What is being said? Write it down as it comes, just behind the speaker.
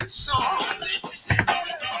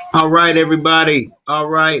All right, everybody. All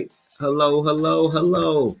right. Hello, hello,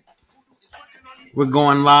 hello. We're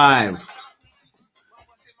going live.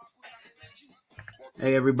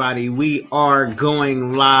 Hey, everybody. We are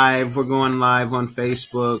going live. We're going live on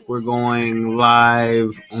Facebook. We're going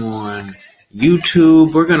live on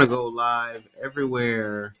YouTube. We're going to go live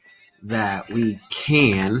everywhere that we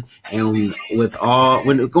can. And with all,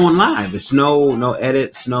 when going live, it's no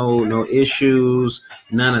edits, no issues,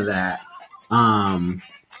 none of that.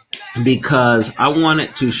 Because I wanted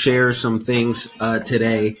to share some things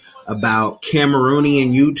today about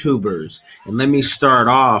Cameroonian YouTubers. And let me start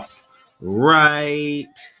off right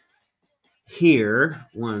here.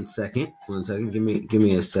 One second. Give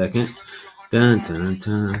me a second. Dun, dun,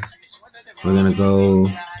 dun.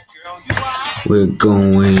 We're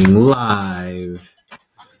going live.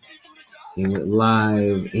 And with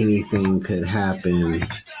live, anything could happen.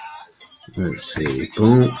 Let's see.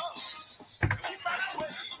 Boom.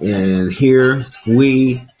 And here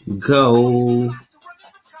we go.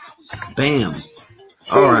 Bam.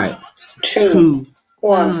 All right. Two,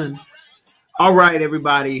 one. All right,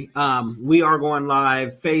 everybody. We are going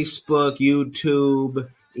live. Facebook, YouTube,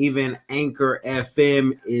 even Anchor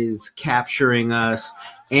FM is capturing us.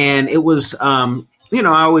 And it was, I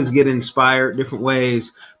always get inspired different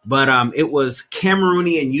ways. But it was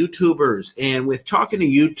Cameroonian YouTubers. And with talking to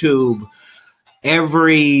YouTube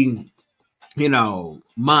every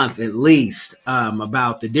month at least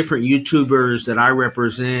about the different YouTubers that I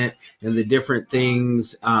represent and the different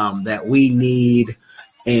things that we need.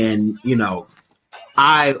 And,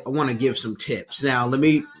 I want to give some tips. Now, let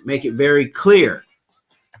me make it very clear.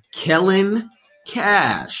 Kellen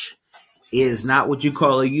Cash is not what you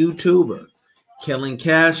call a YouTuber. Kellen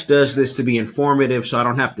Cash does this to be informative, so I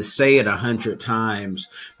don't have to say it 100 times,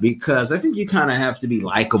 because I think you kind of have to be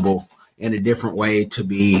likable in a different way to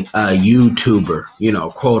be a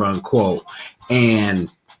YouTuber, quote unquote. And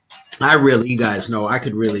you guys know, I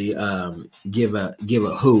could really give a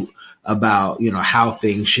hoot about, how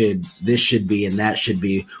things should be and that should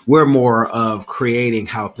be. We're more of creating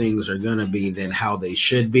how things are going to be than how they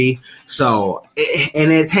should be. So,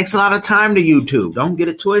 and it takes a lot of time to YouTube. Don't get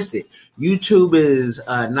it twisted. YouTube is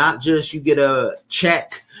not just you get a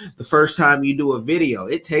check the first time you do a video.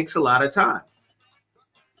 It takes a lot of time.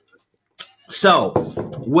 So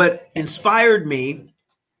what inspired me,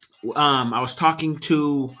 I was talking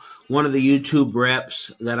to one of the YouTube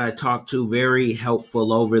reps that I talked to, very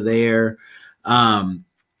helpful over there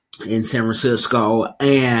in San Francisco.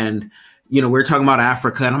 And, we're talking about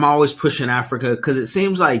Africa, and I'm always pushing Africa because it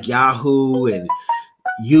seems like Yahoo and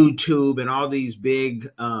YouTube and all these big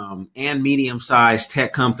and medium-sized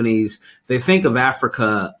tech companies, they think of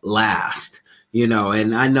Africa last.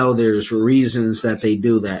 And I know there's reasons that they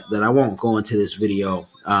do that I won't go into this video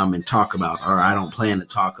and talk about, or I don't plan to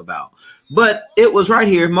talk about. But it was right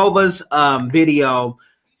here, Mova's video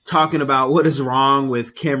talking about what is wrong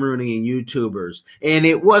with Cameroonian YouTubers. And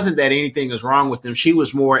it wasn't that anything is wrong with them. She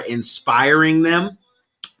was more inspiring them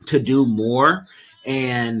to do more.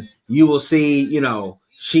 And you will see,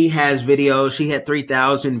 she has videos. She had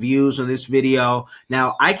 3,000 views on this video.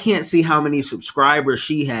 Now, I can't see how many subscribers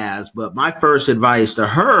she has, but my first advice to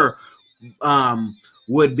her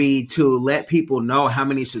would be to let people know how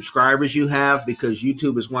many subscribers you have, because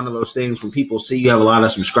YouTube is one of those things when people see you have a lot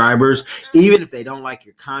of subscribers, even if they don't like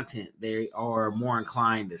your content, they are more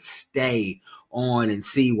inclined to stay on and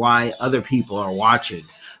see why other people are watching.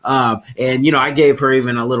 And, I gave her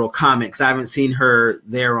even a little comment, because I haven't seen her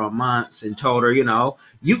there on months, and told her, you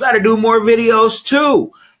got to do more videos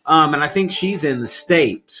too. And I think she's in the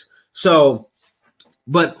States. So,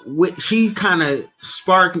 but she kind of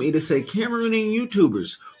sparked me to say, Cameroonian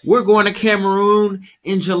YouTubers, we're going to Cameroon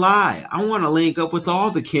in July. I want to link up with all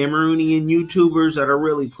the Cameroonian YouTubers that are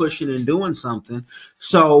really pushing and doing something.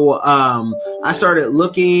 So I started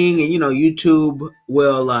looking, and, YouTube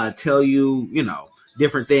will tell you,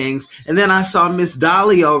 different things. And then I saw Miss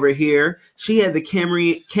Dolly over here. She had the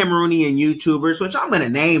Cameroonian YouTubers, which I'm going to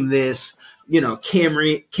name this,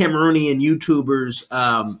 Cameroonian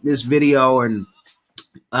YouTubers, this video and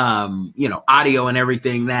audio and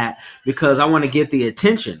everything, that because I want to get the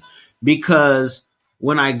attention. Because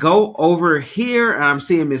when I go over here and I'm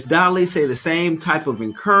seeing Miss Dolly say the same type of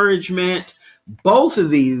encouragement, both of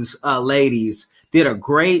these ladies did a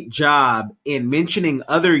great job in mentioning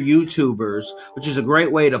other YouTubers, which is a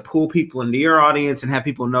great way to pull people into your audience and have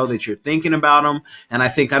people know that you're thinking about them. And I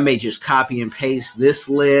think I may just copy and paste this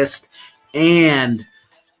list and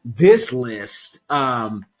this list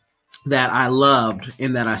that I loved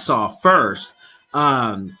and that I saw first.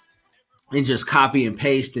 and just copy and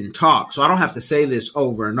paste and talk. So I don't have to say this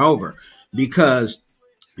over and over, because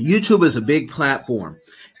YouTube is a big platform,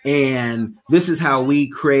 and this is how we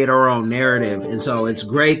create our own narrative. And so it's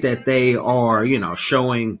great that they are,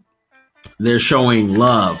 they're showing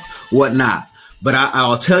love, whatnot. But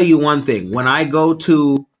I'll tell you one thing: when I go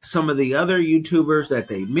to some of the other YouTubers that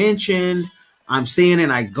they mentioned, I'm seeing,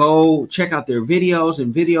 and I go check out their videos,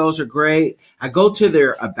 and videos are great. I go to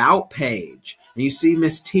their about page, and you see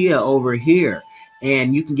Miss Tia over here,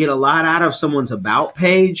 and you can get a lot out of someone's about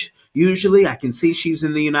page. Usually, I can see she's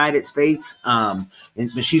in the United States, but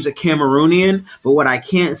she's a Cameroonian. But what I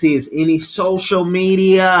can't see is any social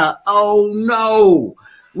media. Oh no,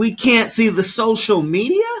 we can't see the social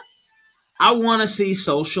media. I want to see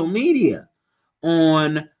social media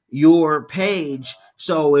on your page.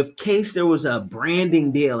 So if case there was a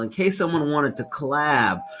branding deal, in case someone wanted to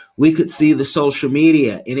collab, we could see the social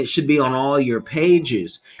media, and it should be on all your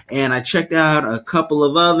pages. And I checked out a couple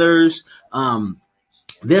of others.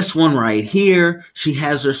 This one right here, she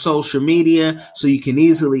has her social media, so you can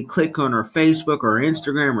easily click on her Facebook or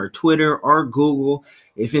Instagram or Twitter or Google,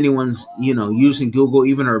 if anyone's using Google,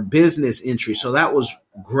 even her business entry. So that was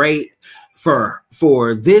great for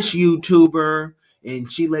this YouTuber,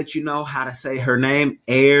 and she let you know how to say her name,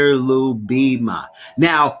 Erlubima.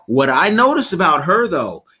 Now, what I noticed about her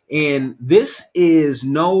though, and this is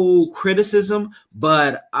no criticism,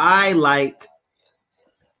 but I like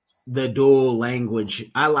the dual language.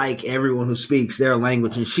 I like everyone who speaks their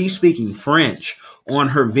language, and she's speaking French on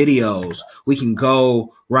her videos. We can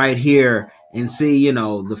go right here and see,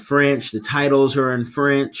 the French, the titles are in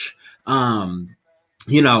French,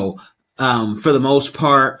 for the most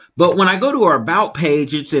part. But when I go to our about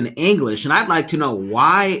page, it's in English, and I'd like to know,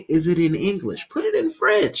 why is it in English? Put it in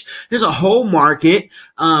French. There's a whole market,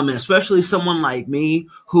 especially someone like me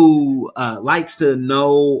who likes to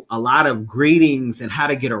know a lot of greetings and how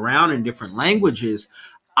to get around in different languages.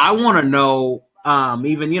 I want to know,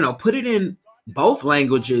 put it in both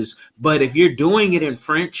languages. But if you're doing it in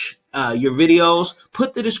French, your videos,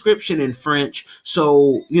 put the description in French,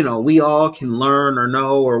 so we all can learn or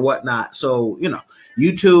know or whatnot. So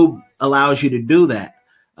YouTube allows you to do that,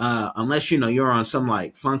 unless you're on some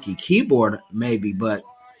like funky keyboard maybe. But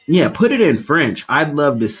yeah, put it in French. I'd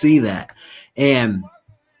love to see that. And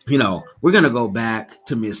we're gonna go back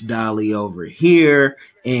to Miss Dolly over here,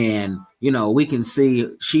 and we can see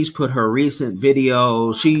she's put her recent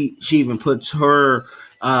videos. She even puts her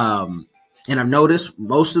and I've noticed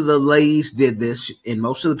most of the ladies did this, and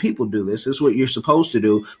most of the people do this. This is what you're supposed to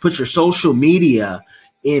do. Put your social media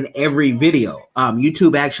in every video.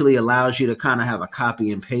 YouTube actually allows you to kind of have a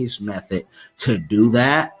copy and paste method to do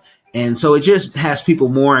that. And so it just has people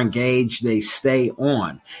more engaged. They stay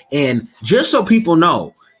on. And just so people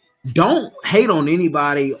know, don't hate on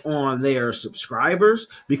anybody on their subscribers,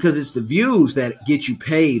 because it's the views that get you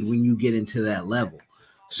paid when you get into that level.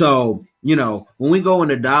 So, when we go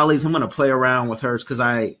into Dolly's, I'm going to play around with hers, because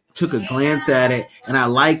I took a glance at it and I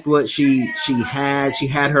liked what she had. She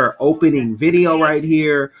had her opening video right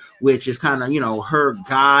here, which is kind of, her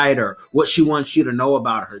guide or what she wants you to know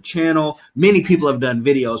about her channel. Many people have done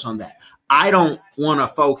videos on that. I don't want to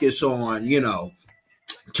focus on,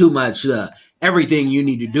 too much everything you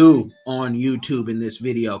need to do on YouTube in this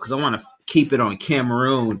video, because I want to keep it on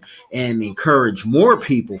Cameroon and encourage more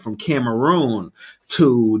people from Cameroon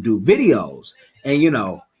to do videos. And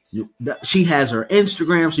she has her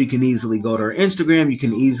Instagram, so you can easily go to her Instagram. You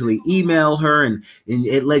can easily email her, and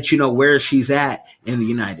it lets you know where she's at in the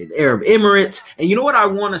United Arab Emirates. And you know what I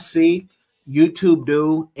want to see YouTube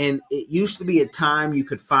do? And it used to be a time you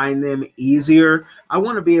could find them easier. I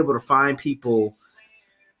want to be able to find people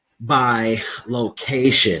by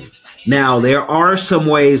location. Now, there are some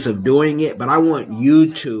ways of doing it, but I want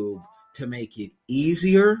YouTube to make it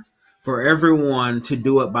easier for everyone to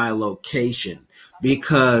do it by location.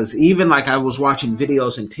 Because even like I was watching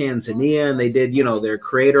videos in Tanzania, and they did, their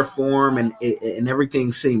creator form, and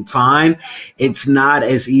everything seemed fine. It's not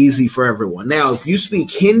as easy for everyone. Now, if you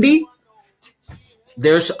speak Hindi,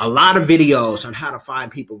 there's a lot of videos on how to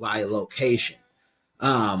find people by location.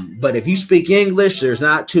 But if you speak English, there's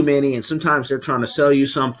not too many, and sometimes they're trying to sell you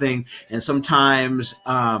something, and sometimes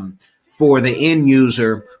for the end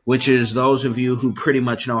user, which is those of you who pretty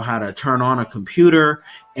much know how to turn on a computer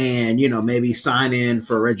and maybe sign in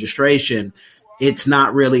for registration, it's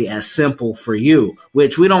not really as simple for you,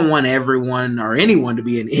 which we don't want everyone or anyone to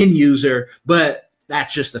be an end user, but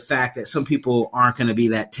that's just the fact that some people aren't going to be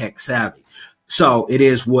that tech savvy. So it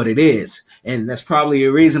is what it is. And that's probably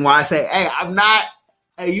a reason why I say, hey, I'm not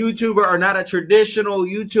a YouTuber or not a traditional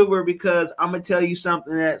YouTuber, because I'm going to tell you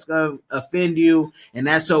something that's going to offend you, and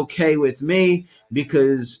that's okay with me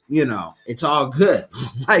because, it's all good.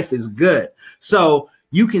 Life is good. So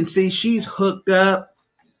you can see she's hooked up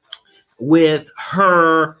with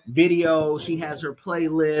her video. She has her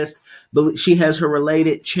playlist, but she has her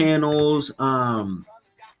related channels. The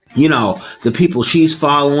people she's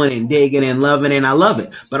following and digging and loving, and I love it.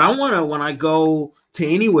 But I want to, when I go to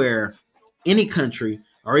anywhere, any country,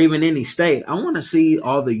 or even any state, I want to see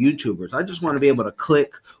all the YouTubers. I just want to be able to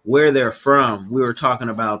click where they're from. We were talking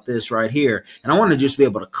about this right here, and I want to just be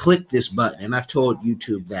able to click this button. And I've told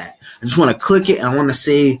YouTube that. I just want to click it, and I want to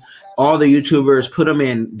see all the YouTubers, put them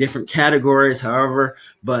in different categories, however,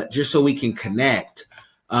 but just so we can connect.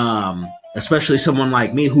 Especially someone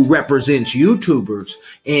like me who represents YouTubers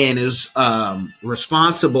and is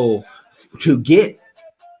responsible to get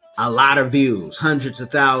a lot of views, hundreds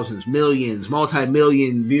of thousands, millions,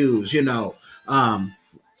 multi-million views.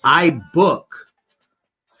 I book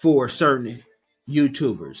for certain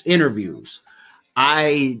YouTubers, interviews.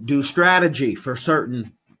 I do strategy for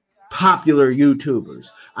certain popular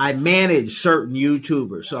YouTubers. I manage certain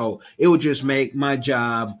YouTubers. So it would just make my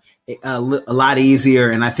job a lot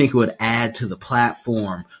easier, and I think it would add to the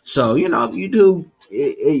platform. So, if YouTube,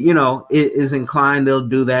 is inclined, they'll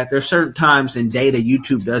do that. There's certain times and data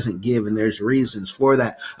YouTube doesn't give, and there's reasons for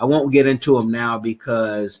that. I won't get into them now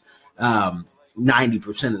because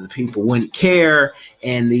 90% of the people wouldn't care,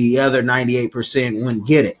 and the other 98% wouldn't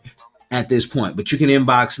get it at this point. But you can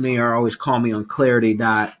inbox me or always call me on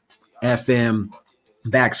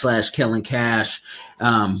clarity.fm/Kellen Cash,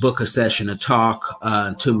 book a session to talk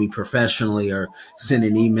to me professionally, or send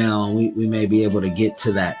an email, and we may be able to get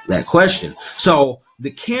to that question. So the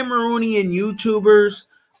Cameroonian YouTubers,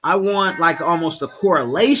 I want like almost a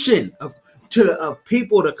correlation of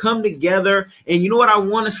people to come together. And you know what I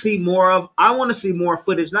want to see more of? I want to see more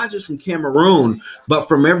footage, not just from Cameroon, but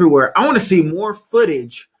from everywhere. I want to see more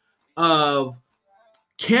footage of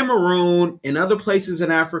Cameroon and other places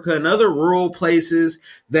in Africa and other rural places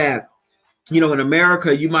that, in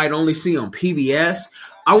America, you might only see on PBS.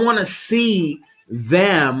 I want to see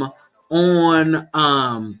them on,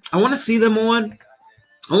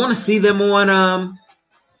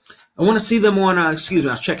 excuse me,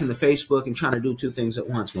 I was checking the Facebook and trying to do two things at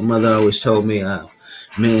once. My mother always told me,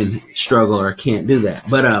 men struggle or can't do that.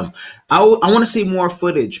 But I want to see more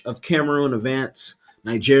footage of Cameroon events,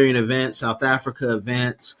 Nigerian events, South Africa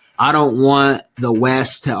events. I don't want the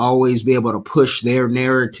West to always be able to push their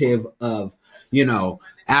narrative of,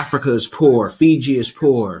 Africa is poor, Fiji is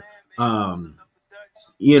poor, Samoa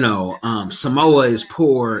is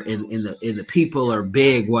poor, and the people are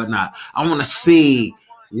big, whatnot. I want to see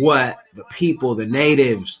what the people, the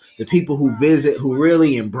natives, the people who visit, who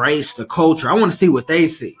really embrace the culture, I want to see what they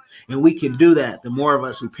see. And we can do that. The more of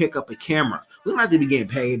us who pick up a camera, we don't have to be getting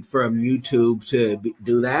paid from YouTube to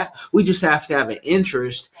do that. We just have to have an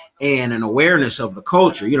interest and an awareness of the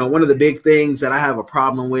culture. One of the big things that I have a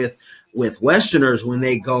problem with Westerners when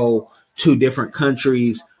they go to different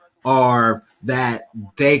countries are that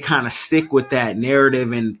they kind of stick with that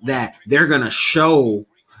narrative, and that they're going to show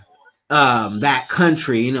that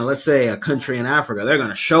country, let's say a country in Africa, they're going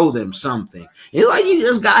to show them something. It's like, you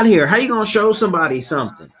just got here. How you going to show somebody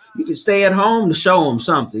something? You can stay at home to show them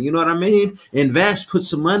something. You know what I mean? Invest, put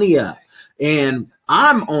some money up. And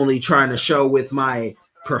I'm only trying to show with my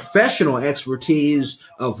professional expertise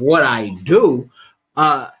of what I do,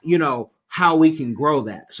 how we can grow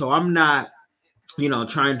that. So I'm not,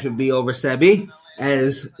 trying to be over Sebi,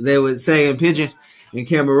 as they would say in Pidgin in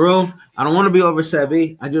Cameroon. I don't want to be over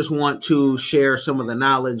Sebi. I just want to share some of the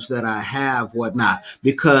knowledge that I have, whatnot,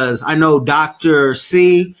 because I know Dr.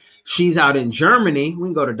 C, she's out in Germany. We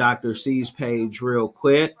can go to Dr. C's page real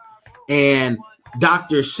quick. And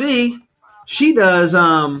Dr. C, she does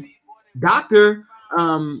doctor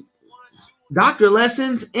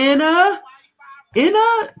lessons in a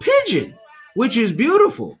Pidgin, which is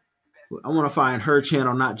beautiful. I want to find her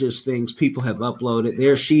channel, not just things people have uploaded.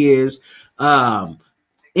 There she is,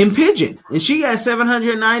 in Pidgin, and she has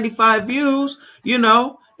 795 views.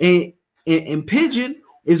 And Pidgin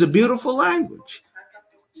is a beautiful language.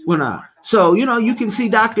 So you can see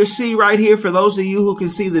Dr. C right here for those of you who can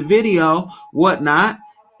see the video, whatnot.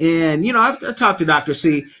 And I've talked to Dr.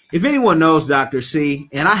 C. If anyone knows Dr. C,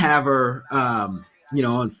 and I have her,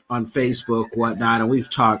 on Facebook, whatnot, and we've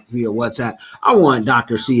talked via WhatsApp. I want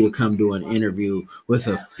Dr. C to come do an interview with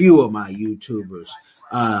a few of my YouTubers.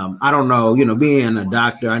 I don't know, being a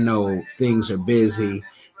doctor, I know things are busy,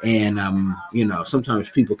 And sometimes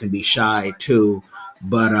people can be shy too,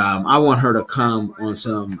 but I want her to come on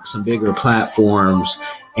some bigger platforms,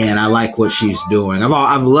 and I like what she's doing.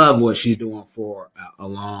 I've loved what she's doing for a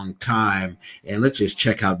long time. And let's just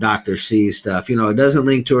check out Dr. C's stuff. It doesn't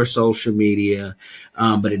link to her social media,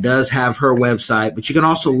 but it does have her website. But you can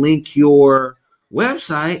also link your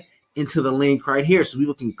website into the link right here so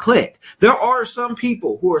people can click. There are some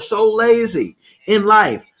people who are so lazy in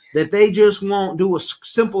life that they just won't do a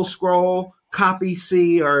simple scroll, copy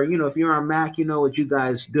C, or, if you're on Mac, you know what you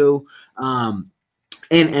guys do.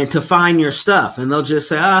 And to find your stuff, and they'll just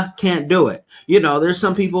say, can't do it. There's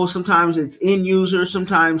some people, sometimes it's end users,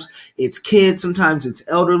 sometimes it's kids, sometimes it's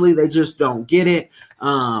elderly. They just don't get it.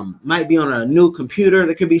 Might be on a new computer.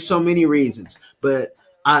 There could be so many reasons, but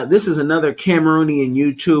this is another Cameroonian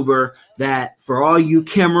YouTuber that, for all you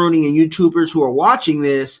Cameroonian YouTubers who are watching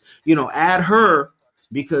this, add her,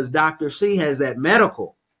 because Dr. C has that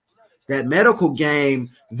medical game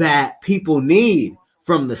that people need,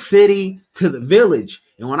 from the city to the village.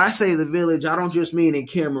 And when I say the village, I don't just mean in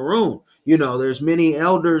Cameroon. There's many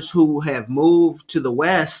elders who have moved to the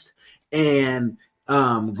West and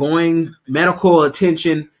going medical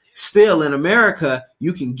attention. Still in America,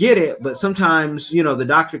 you can get it, but sometimes, the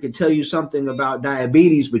doctor can tell you something about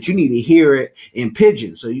diabetes, but you need to hear it in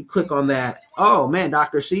pidgin. So you click on that. Oh man,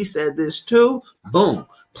 Dr. C said this too. Boom.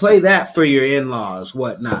 Play that for your in-laws,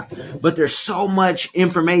 whatnot. But there's so much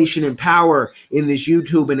information and power in this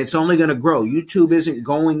YouTube, and it's only going to grow. YouTube isn't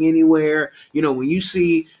going anywhere. When you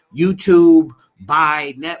see YouTube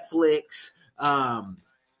buy Netflix,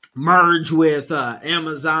 merge with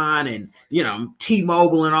Amazon and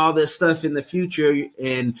T-Mobile and all this stuff in the future,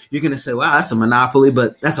 and you're gonna say, wow, that's a monopoly,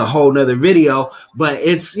 but that's a whole nother video. But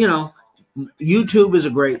it's YouTube is a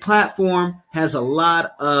great platform, has a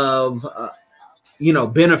lot of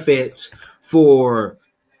benefits for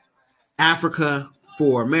Africa,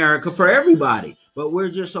 for America, for everybody. But we're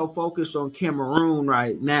just so focused on Cameroon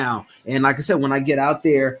right now. And like I said, when I get out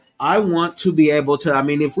there, I want to be able to,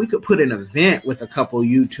 if we could put an event with a couple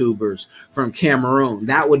YouTubers from Cameroon,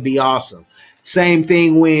 that would be awesome. Same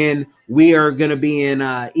thing when we are going to be in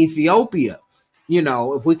Ethiopia.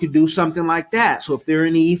 If we could do something like that. So if there are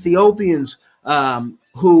any Ethiopians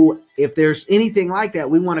who, if there's anything like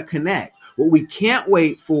that, we want to connect. What we can't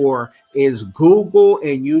wait for is Google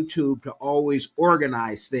and YouTube to always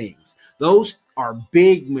organize things. Those are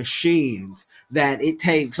big machines that it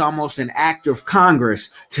takes almost an act of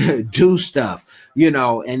Congress to do stuff,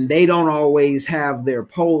 and they don't always have their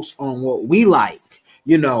pulse on what we like,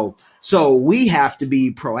 So we have to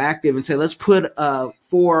be proactive and say, let's put 4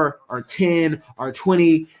 or 10 or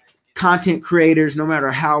 20 content creators, no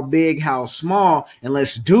matter how big, how small, and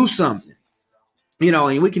let's do something.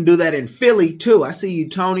 And we can do that in Philly too. I see you,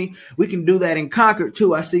 Tony. We can do that in Concord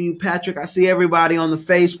too. I see you, Patrick. I see everybody on the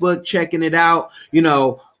Facebook checking it out,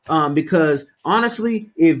 because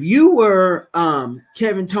honestly, if you were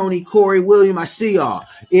Kevin, Tony, Corey, William, I see y'all.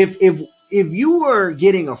 If you were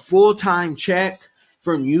getting a full-time check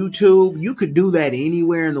from YouTube, you could do that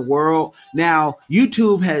anywhere in the world. Now,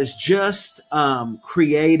 YouTube has just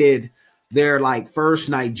created their first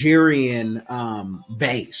Nigerian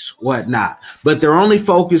base, whatnot. But they're only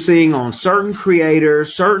focusing on certain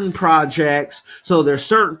creators, certain projects. So there's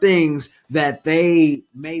certain things that they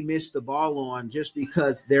may miss the ball on just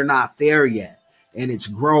because they're not there yet, and it's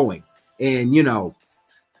growing. And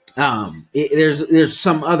there's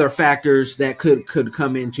some other factors that could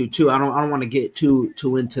come into too. I don't want to get too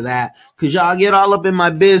into that, because y'all get all up in my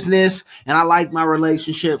business, and I like my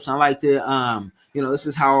relationships. I like to this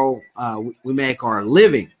is how we make our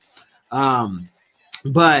living.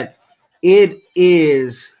 But it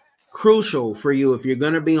is crucial for you, if you're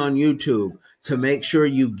going to be on YouTube, to make sure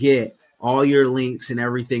you get all your links and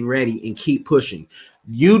everything ready and keep pushing.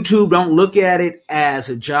 YouTube, don't look at it as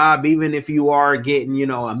a job, even if you are getting,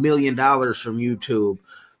 $1 million from YouTube.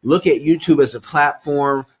 Look at YouTube as a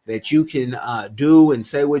platform that you can do and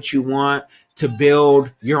say what you want to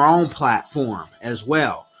build your own platform as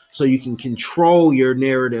well. So you can control your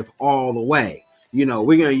narrative all the way. We're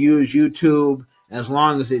going to use YouTube as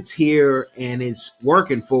long as it's here and it's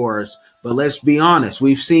working for us. But let's be honest,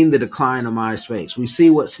 we've seen the decline of MySpace. We see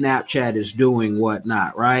what Snapchat is doing,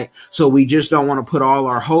 whatnot, right? So we just don't want to put all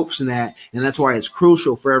our hopes in that. And that's why it's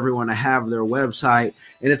crucial for everyone to have their website.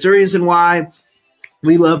 And it's the reason why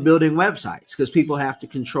we love building websites, because people have to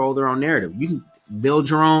control their own narrative. You can build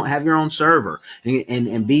your own, have your own server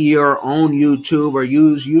and be your own YouTube, or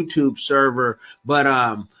use YouTube server.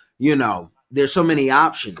 But, there's so many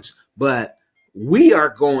options. But we are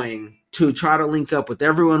going to try to link up with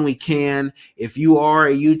everyone we can. If you are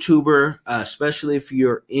a YouTuber, especially if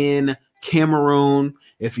you're in Cameroon,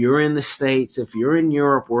 if you're in the States, if you're in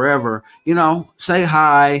Europe, wherever, say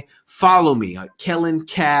hi, follow me, Kellen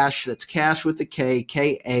Cash. That's Cash with a K,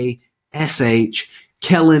 Kash,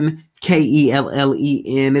 Kellen,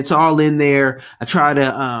 Kellen. It's all in there. I try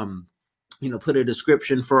to, put a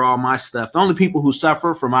description for all my stuff. The only people who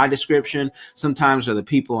suffer for my description sometimes are the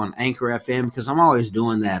people on Anchor FM, because I'm always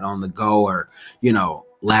doing that on the go or,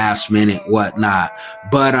 last minute, whatnot.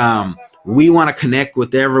 But we want to connect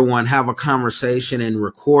with everyone, have a conversation and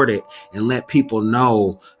record it and let people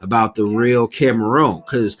know about the real Cameroon,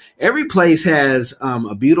 because every place has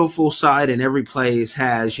a beautiful side and every place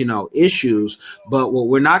has, issues. But what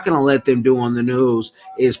we're not going to let them do on the news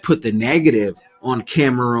is put the negative on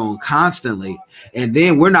Cameroon constantly. And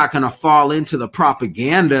then we're not going to fall into the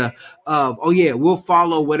propaganda of, oh yeah, we'll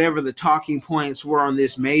follow whatever the talking points were on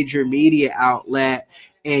this major media outlet.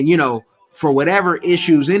 And, for whatever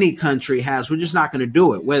issues any country has, we're just not going to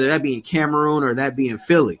do it, whether that be in Cameroon or that be in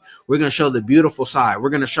Philly. We're going to show the beautiful side. We're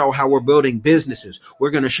going to show how we're building businesses. We're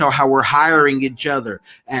going to show how we're hiring each other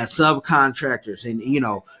as subcontractors and,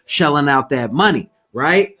 shelling out that money,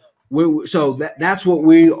 right? So that's what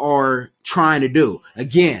we are trying to do.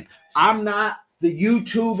 Again, I'm not the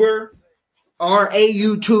YouTuber or a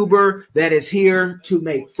YouTuber that is here to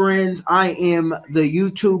make friends. I am the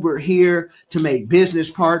YouTuber here to make business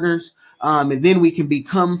partners. And then we can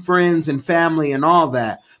become friends and family and all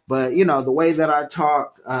that. But, the way that I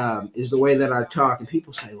talk is the way that I talk. And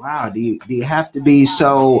people say, wow, do you have to be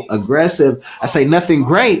so aggressive? I say nothing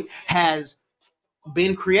great has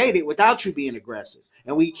been created without you being aggressive.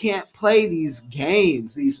 And we can't play these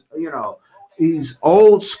games, these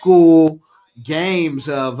old school games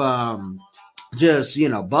of just,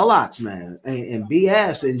 bullocks, man, and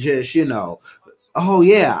BS, and just, oh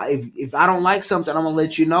yeah, if I don't like something, I'm gonna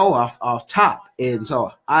let you know off top. And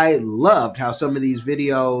so I loved how some of these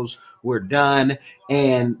videos were done,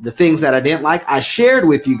 and the things that I didn't like, I shared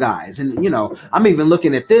with you guys. And I'm even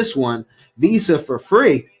looking at this one, Visa for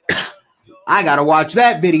free. I got to watch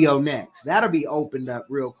that video next. That'll be opened up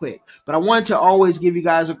real quick. But I want to always give you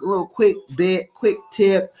guys a little quick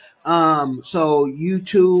tip. So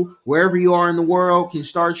YouTube, wherever you are in the world, can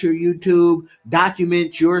start your YouTube,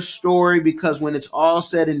 document your story, because when it's all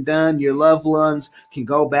said and done, your loved ones can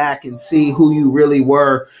go back and see who you really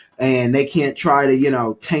were. And they can't try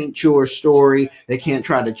to, taint your story. They can't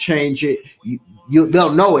try to change it.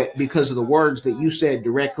 They'll know it because of the words that you said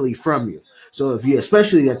directly from you. So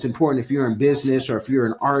especially that's important if you're in business or if you're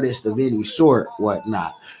an artist of any sort,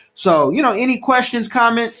 whatnot. So, any questions,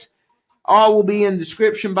 comments, all will be in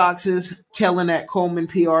description boxes. Kellen at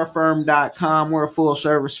ColemanPRFirm.com. We're a full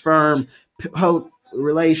service firm.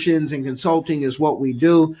 Relations and consulting is what we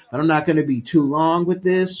do. But I'm not going to be too long with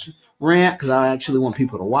this rant because I actually want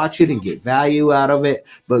people to watch it and get value out of it.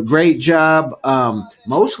 But great job.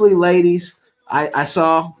 Mostly ladies. I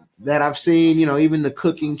saw that I've seen, even the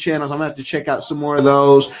cooking channels. I'm going to have to check out some more of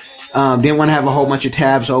those. Didn't want to have a whole bunch of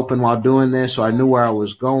tabs open while doing this, so I knew where I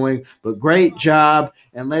was going. But great job.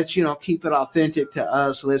 And let's, keep it authentic to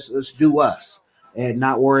us. Let's do us and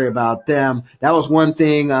not worry about them. That was one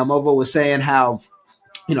thing Ovo was saying, how,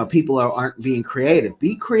 people aren't being creative.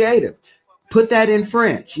 Be creative. Put that in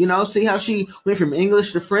French. See how she went from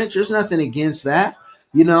English to French? There's nothing against that.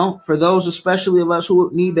 For those especially of us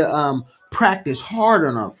who need to practice hard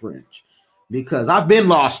on our French, because I've been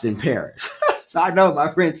lost in Paris. So I know my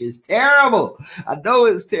French is terrible. I know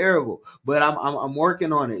it's terrible, but I'm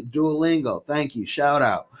working on it. Duolingo. Thank you. Shout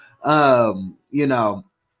out.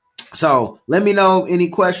 So let me know any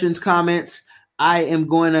questions, comments. I am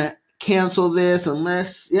going to cancel this I'm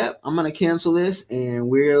going to cancel this, and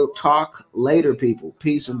we'll talk later, people.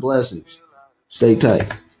 Peace and blessings. Stay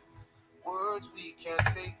tight. Words we can't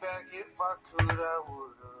take back. If I could, I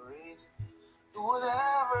would erase. Do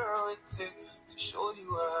whatever it takes to show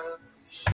you I